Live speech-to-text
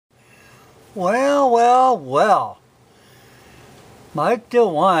Well, well, well. Mike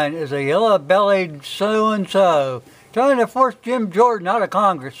DeWine is a yellow-bellied so-and-so trying to force Jim Jordan out of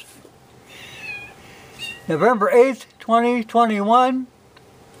Congress. November 8th, 2021.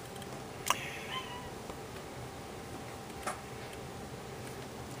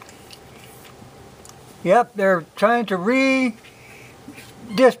 Yep, they're trying to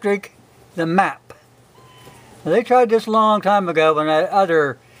redistrict the map. Now, they tried this a long time ago when that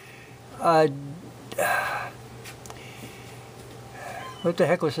other what the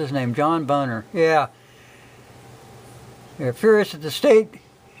heck was his name? John Boehner. Yeah. They're furious at the state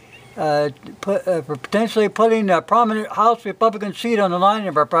for potentially putting a prominent House Republican seat on the line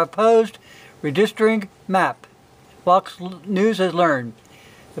of a proposed redistricting map. Fox News has learned.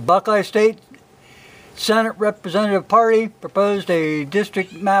 The Buckeye State Senate Representative Party proposed a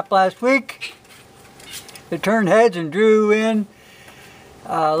district map last week. It turned heads and drew in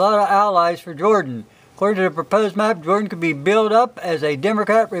a lot of allies for Jordan. According to the proposed map, Jordan could be built up as a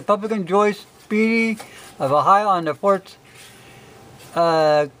Democrat-Republican Joyce Beatty of Ohio on the 4th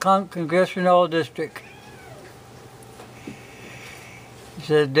Congressional District. He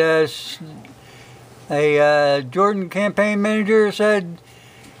said a Jordan campaign manager said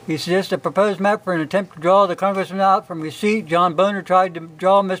he suggested a proposed map for an attempt to draw the congressman out from his seat. John Boehner tried to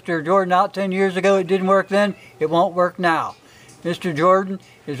draw Mr. Jordan out 10 years ago. It didn't work then. It won't work now. Mr. Jordan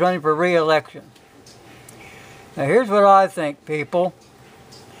is running for re-election. Now here's what I think, people.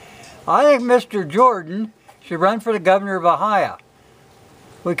 I think Mr. Jordan should run for the governor of Ohio.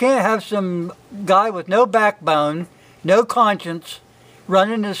 We can't have some guy with no backbone, no conscience,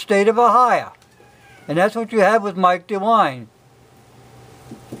 running the state of Ohio. And that's what you have with Mike DeWine.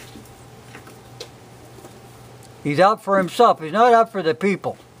 He's out for himself. He's not out for the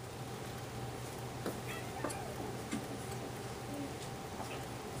people.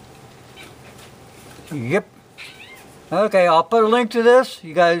 Yep. Okay, I'll put a link to this.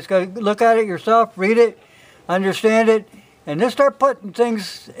 You guys go look at it yourself, read it, understand it, and then start putting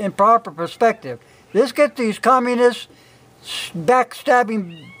things in proper perspective. This gets these communist,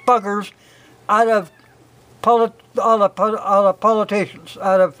 backstabbing buggers out of all the politicians,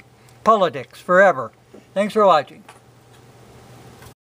 out of politics forever. Thanks for watching.